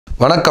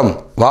வணக்கம்.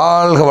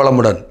 வாழ்க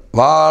வளமுடன்,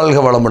 வாழ்க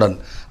வளமுடன்.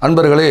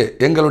 அன்பர்களே,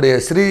 எங்களுடைய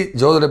ஸ்ரீ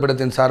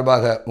ஜோதிடபீடத்தின்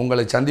சார்பாக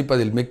உங்களை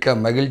சந்திப்பதில் மிக்க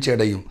மகிழ்ச்சி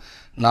அடையும்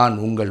நான்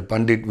உங்கள்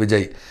பண்டிட்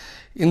விஜய்.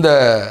 இந்த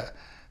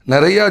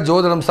நிறையா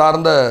ஜோதிடம்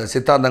சார்ந்த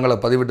சித்தாந்தங்களை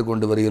பதிவிட்டு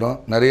கொண்டு வருகிறோம்.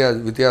 நிறைய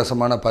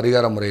வித்தியாசமான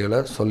பரிகார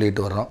முறைகளை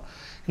சொல்லிட்டு வர்றோம்.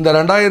 இந்த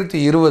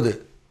 2020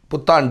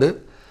 புத்தாண்டு,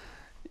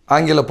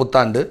 ஆங்கில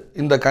புத்தாண்டு,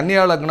 இந்த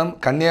கன்னியா லக்னம்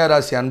கன்னியா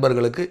ராசி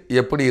அன்பர்களுக்கு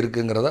எப்படி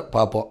இருக்குங்கிறத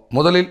பார்ப்போம்.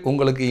 முதலில்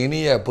உங்களுக்கு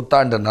இனிய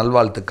புத்தாண்டு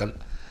நல்வாழ்த்துக்கள்.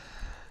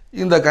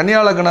 இந்த கன்னியா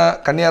லக்ன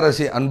கன்னியா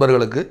ராசி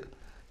அன்பர்களுக்கு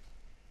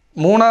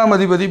 3ஆம்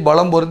அதிபதி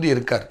பலம் பொருந்தி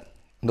இருக்கார்.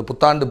 இந்த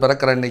புத்தாண்டு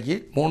பிறக்கிற அன்னைக்கு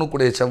 3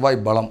 கூடிய செவ்வாய்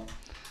பலம்.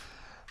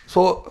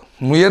 ஸோ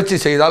முயற்சி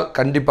செய்தால்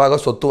கண்டிப்பாக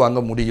சொத்து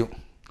வாங்க முடியும்.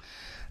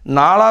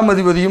 4ஆம்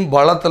அதிபதியும்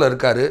பலத்தில்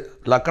இருக்கார்.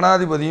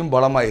 லக்னாதிபதியும்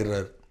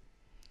பலமாகிறார்.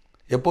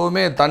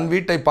 எப்போவுமே தன்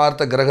வீட்டை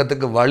பார்த்த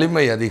கிரகத்துக்கு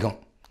வலிமை அதிகம்,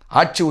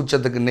 ஆட்சி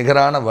உச்சத்துக்கு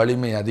நிகரான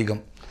வலிமை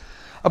அதிகம்.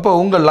 அப்போ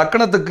உங்கள்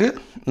லக்கணத்துக்கு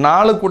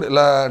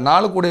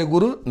 4 கூடிய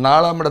குரு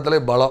 4ஆம்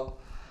இடத்துல பலம்.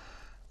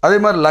 அதே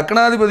மாதிரி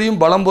லக்னாதிபதியும்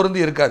பலம் பொருந்தி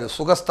இருக்கார்.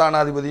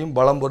 சுகஸ்தானாதிபதியும்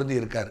பலம் பொருந்தி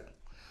இருக்கார்.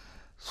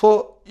 ஸோ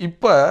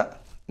இப்போ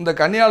இந்த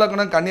கன்னியா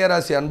லக்னம் கன்னியா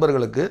ராசி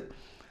அன்பர்களுக்கு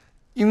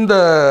இந்த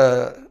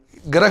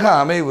கிரக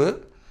அமைவு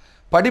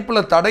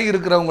படிப்பில் தடை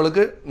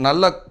இருக்கிறவங்களுக்கு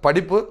நல்ல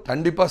படிப்பு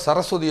கண்டிப்பாக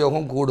சரஸ்வதி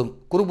யோகம் கூடும்.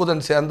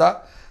 குருபுதன் சேர்ந்தால்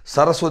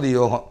சரஸ்வதி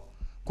யோகம்,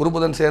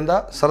 குருபுதன்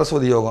சேர்ந்தால்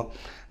சரஸ்வதி யோகம்,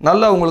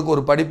 நல்லா உங்களுக்கு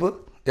ஒரு படிப்பு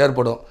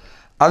ஏற்படும்.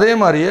 அதே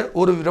மாதிரியே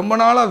ஒரு ரொம்ப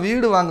நாளாக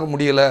வீடு வாங்க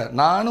முடியலை,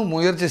 நானும்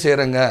முயற்சி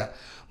செய்கிறேங்க.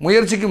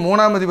 முயற்சிக்கு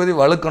 3ஆம் அதிபதி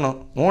வலுக்கணும்.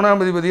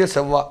 3ஆம் அதிபதியே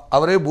செவ்வாய்,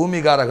 அவரே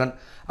பூமிகாரகன்,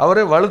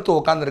 அவரே வலுத்து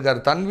உட்காந்துருக்கார்.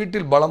 தன்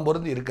வீட்டில் பலம்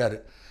பொருந்தி இருக்கார்.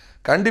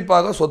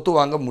 கண்டிப்பாக சொத்து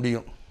வாங்க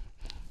முடியும்.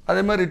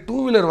 அதே மாதிரி 2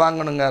 வீலர்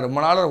வாங்கணுங்க. ரொம்ப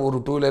நாளாக ஒரு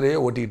 2 வீலரையே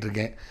ஓட்டிகிட்டு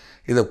இருக்கேன்,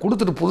 இதை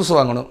கொடுத்துட்டு புதுசு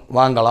வாங்கணும்,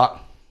 வாங்கலாம்.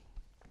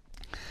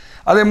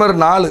 அதே மாதிரி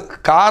 4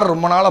 கார்,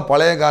 ரொம்ப நாளாக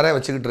பழைய காரே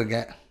வச்சுக்கிட்டு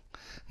இருக்கேன்,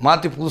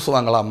 மாற்றி புதுசு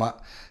வாங்கலாமா?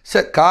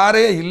 சரி,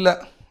 காரே இல்லை,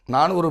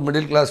 நானும் ஒரு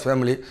மிடில் கிளாஸ்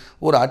ஃபேமிலி,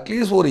 ஒரு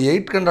அட்லீஸ்ட் ஒரு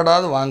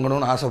 800ஆவது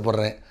வாங்கணும்னு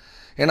ஆசைப்பட்றேன்.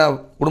 ஏன்னா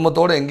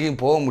குடும்பத்தோடு எங்கேயும்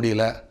போக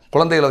முடியல,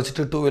 குழந்தைகளை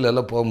வச்சுட்டு 2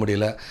 வீலரில் போக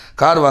முடியல.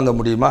 கார் வாங்க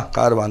முடியுமா?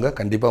 கார் வாங்க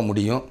கண்டிப்பாக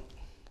முடியும்.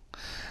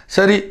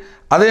 சரி,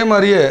 அதே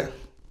மாதிரியே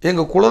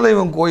எங்கள்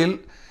குலதெய்வம் கோயில்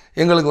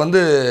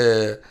எங்களுக்கு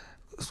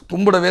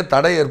கும்பிடவே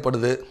தடை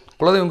ஏற்படுது.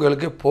 குலதெய்வம்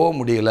கோயிலுக்கே போக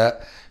முடியல,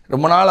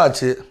 ரொம்ப நாள்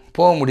ஆச்சு.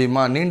 போக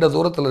முடியுமா? நீண்ட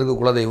தூரத்தில் இருக்க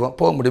குலதெய்வம்,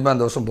 போக முடியுமா?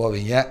 அந்த வருஷம்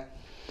போவீங்க.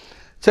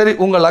 சரி,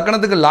 உங்கள்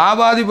லக்கணத்துக்கு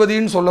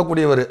லாபாதிபதின்னு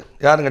சொல்லக்கூடியவர்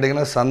யாருன்னு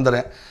கேட்டிங்கன்னா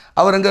சந்திரன்.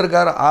 அவர் எங்கே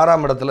இருக்கார்?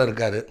 6ஆம் இடத்துல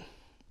இருக்கார்.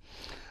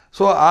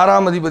 ஸோ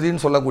 6ஆம்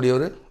அதிபதினு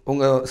சொல்லக்கூடியவர்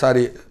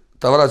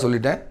தவறாக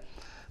சொல்லிட்டேன்.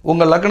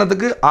 உங்கள்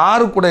லக்கணத்துக்கு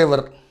 6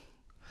 கூடையவர்,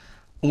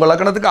 உங்கள்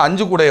லக்கணத்துக்கு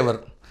 5 கூடையவர்,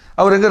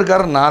 அவர் எங்கே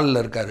இருக்கார்? 4ல்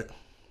இருக்கார்.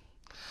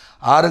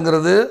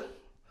 6ங்கிறது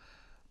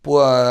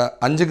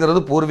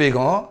 5ங்கிறது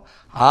பூர்வீகம்,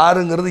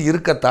 6ங்கிறது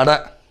இருக்க தடை,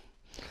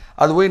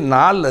 அது போய்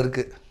 4ல்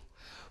இருக்குது.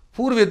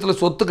 பூர்வீகத்தில்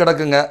சொத்து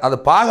கிடக்குங்க, அதை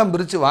பாகம்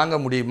பிரித்து வாங்க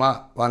முடியுமா?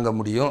 வாங்க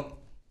முடியும்.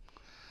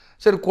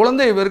 சரி,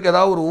 குழந்தை பேருக்கு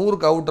ஏதாவது ஒரு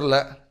ஊருக்கு அவுட்டரில்,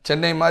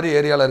 சென்னை மாதிரி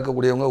ஏரியாவில்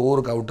இருக்கக்கூடியவங்க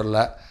ஊருக்கு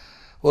அவுட்டரில்,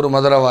 ஒரு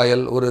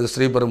மதுரவாயல், ஒரு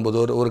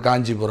ஸ்ரீபெரும்புதூர், ஒரு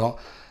காஞ்சிபுரம்,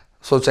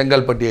 ஸோ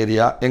செங்கல்பட்டு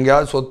ஏரியா,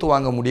 எங்கேயாவது சொத்து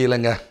வாங்க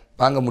முடியலைங்க,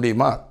 வாங்க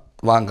முடியுமா?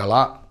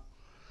 வாங்கலாம்.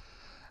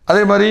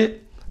 அதே மாதிரி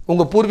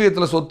உங்கள்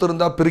பூர்வீகத்தில் சொத்து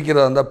இருந்தால்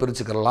பிரிக்கிறதா இருந்தால்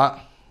பிரிச்சுக்கிறலாம்.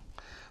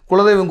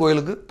 குலதெய்வம்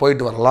கோயிலுக்கு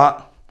போயிட்டு வரலாம்.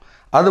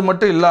 அது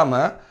மட்டும்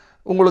இல்லாமல்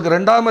உங்களுக்கு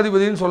 2ஆம்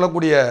அதிபதினு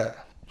சொல்லக்கூடிய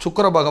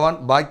சுக்கிர பகவான்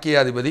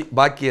பாக்கியாதிபதி,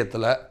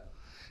 பாக்கியத்தில்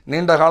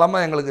நீண்ட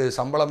காலமாக எங்களுக்கு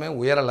சம்பளமே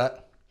உயரலை,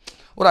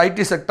 ஒரு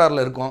ஐடி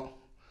செக்டாரில் இருக்கோம்.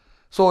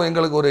 ஸோ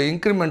எங்களுக்கு ஒரு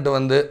இன்க்ரிமெண்ட்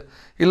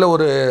இல்லை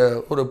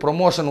ஒரு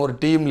ப்ரொமோஷன், ஒரு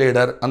டீம்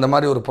லீடர், அந்த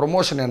மாதிரி ஒரு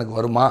ப்ரொமோஷன் எனக்கு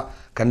வருமா?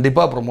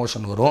 கண்டிப்பாக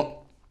ப்ரொமோஷன் வரும்.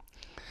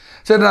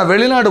 சரி, நான்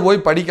வெளிநாடு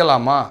போய்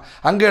படிக்கலாமா?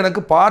 அங்கே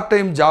எனக்கு பார்ட்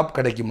டைம் ஜாப்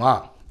கிடைக்குமா?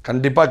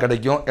 கண்டிப்பாக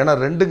கிடைக்கும். ஏன்னா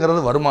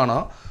 2ங்கிறது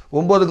வருமானம்,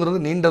 9ங்கிறது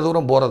நீண்ட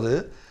தூரம் போகிறது.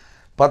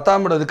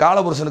 10ஆம் இடத்து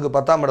காலபுருஷனுக்கு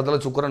 10ஆம் இடத்துல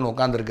சுக்கிரன்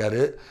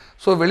உட்காந்துருக்காரு.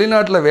 ஸோ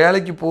வெளிநாட்டில்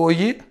வேலைக்கு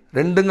போய்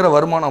 2ங்கிற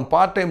வருமானம்,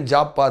 பார்ட் டைம்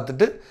ஜாப்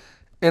பார்த்துட்டு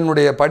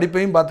என்னுடைய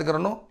படிப்பையும்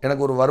பார்த்துக்கிறணும்,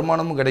 எனக்கு ஒரு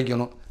வருமானமும்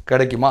கிடைக்கணும்.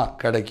 கிடைக்குமா?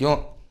 கிடைக்கும்.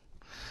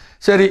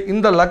 சரி,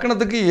 இந்த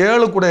லக்கணத்துக்கு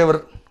 7 கூடையவர்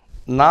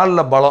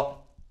 4ல் பலம்.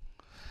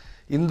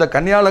 இந்த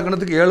கன்னியா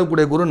லக்கணத்துக்கு 7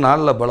 கூடிய குரு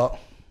 4ல் பலம்.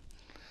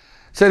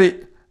 சரி,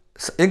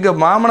 எங்கள்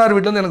மாமனார்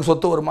வீட்டிலேருந்து எனக்கு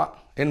சொத்து வருமா?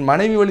 என்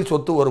மனைவி வழி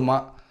சொத்து வருமா?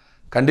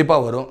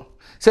 கண்டிப்பாக வரும்.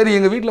 சரி,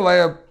 எங்கள்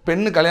வீட்டில்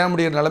பெண்ணு கல்யாணம்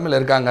முடிகிற நிலமையில்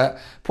இருக்காங்க,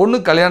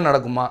 பொண்ணுக்கு கல்யாணம்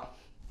நடக்குமா?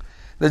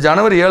 இந்த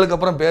ஜனவரி 7க்கு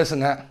அப்புறம்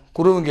பேசுங்க,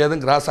 குருவுங்க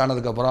எதுவும் கிராஸ்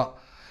ஆனதுக்கப்புறம்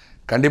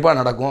கண்டிப்பாக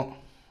நடக்கும்.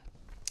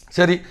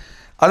 சரி,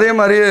 அதே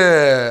மாதிரி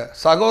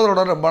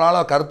சகோதரோட ரொம்ப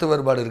நாளாக கருத்து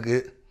வேறுபாடு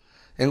இருக்குது,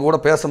 எங்கள் கூட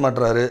பேச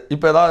மாட்டுறாரு.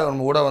 இப்போ ஏதாவது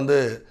நம்ம கூட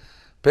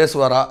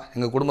பேசுவாரா?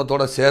 எங்கள்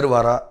குடும்பத்தோடு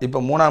சேருவாரா? இப்போ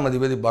 3ஆம்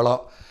அதிபதி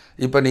பலம்,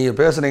 இப்போ நீங்கள்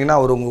பேசுனீங்கன்னா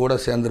அவர் உங்கள் கூட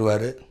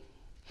சேர்ந்துருவார்.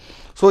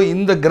 ஸோ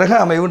இந்த கிரக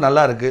அமைவு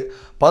நல்லா இருக்குது.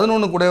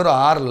 11 கூடையவர்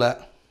 6ல்,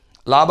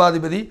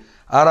 லாபாதிபதி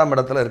 6ஆம்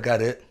இடத்துல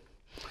இருக்கார்.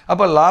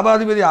 அப்போ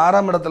லாபாதிபதி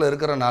 6ஆம் இடத்துல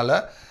இருக்கிறனால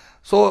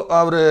ஸோ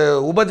அவர்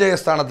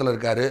உபஜயஸ்தானத்தில்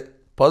இருக்கார்.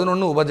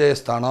 11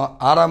 உபஜயஸ்தானம்,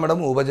 6ஆம்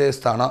இடம்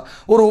உபஜயஸ்தானம்.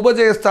 ஒரு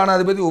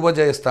உபஜயஸ்தானாதிபதி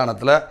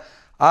உபஜயஸ்தானத்தில்,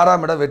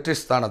 6ஆம் இடம் வெற்றி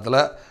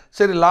ஸ்தானத்தில்.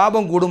 சரி,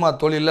 லாபம் கூடுமா?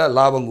 தொழிலில்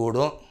லாபம்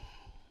கூடும்.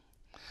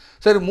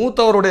 சரி,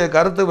 மூத்தவருடைய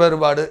கருத்து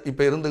வேறுபாடு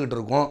இப்போ இருந்துக்கிட்டு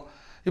இருக்கும்.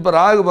 இப்போ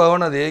ராகு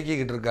பகவான் அதை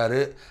இயக்கிக்கிட்டு இருக்காரு.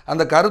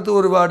 அந்த கருத்து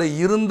வேறுபாடு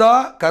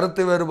இருந்தால்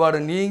கருத்து வேறுபாடு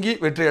நீங்கி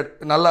வெற்றி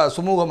நல்லா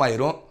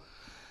சுமூகமாயிரும்.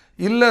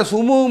 இல்லை,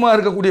 சுமூகமாக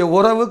இருக்கக்கூடிய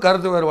உறவு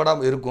கருத்து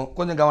வேறுபாடாக இருக்கும்.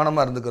 கொஞ்சம்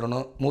கவனமாக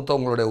இருந்துக்கிறணும்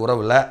மூத்தவங்களுடைய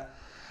உறவில்.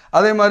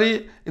 அதே மாதிரி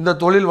இந்த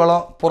தொழில்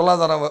வளம்,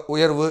 பொருளாதார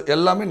உயர்வு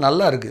எல்லாமே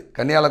நல்லா இருக்குது.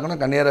 கன்னியா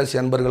லக்னம் கன்னியாராசி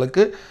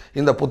அன்பர்களுக்கு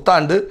இந்த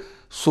புத்தாண்டு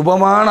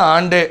சுபமான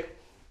ஆண்டே.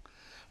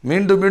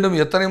 மீண்டும் மீண்டும்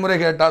எத்தனை முறை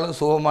கேட்டாலும்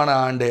சுபமான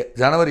ஆண்டே.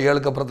 ஜனவரி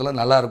 7க்கு அப்புறத்தில்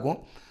நல்லாயிருக்கும்.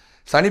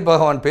 சனி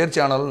பகவான்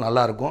பயிற்சி ஆனாலும்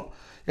நல்லாயிருக்கும்.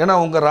 ஏன்னா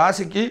உங்கள்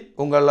ராசிக்கு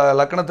உங்கள்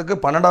லக்னத்துக்கு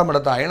 12ஆம்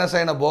இடத்தை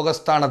அயனசயன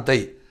போகஸ்தானத்தை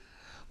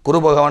குரு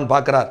பகவான்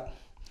பார்க்குறார்.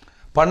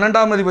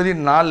 12ஆம் அதிபதி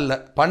 4ல்,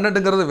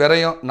 12ங்கிறது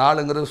விரயம்,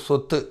 4ங்கிறது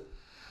சொத்து.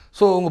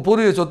 ஸோ உங்கள்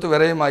பூர்வீக சொத்து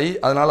விரயமாகி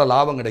அதனால்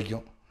லாபம்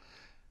கிடைக்கும்.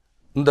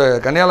 இந்த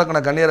கன்னியா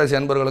லக்ன கன்னியாராசி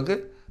அன்பர்களுக்கு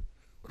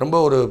ரொம்ப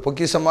ஒரு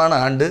பொக்கிஷமான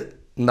ஆண்டு.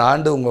 இந்த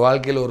ஆண்டு உங்கள்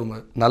வாழ்க்கையில் ஒரு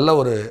நல்ல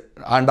ஒரு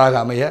ஆண்டாக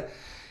அமைய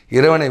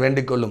இறைவனை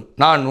வேண்டிக் கொள்ளும்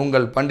நான்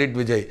உங்கள் பண்டிட்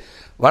விஜய்.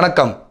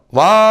 வணக்கம்.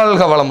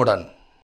 வாழ்க வளமுடன்.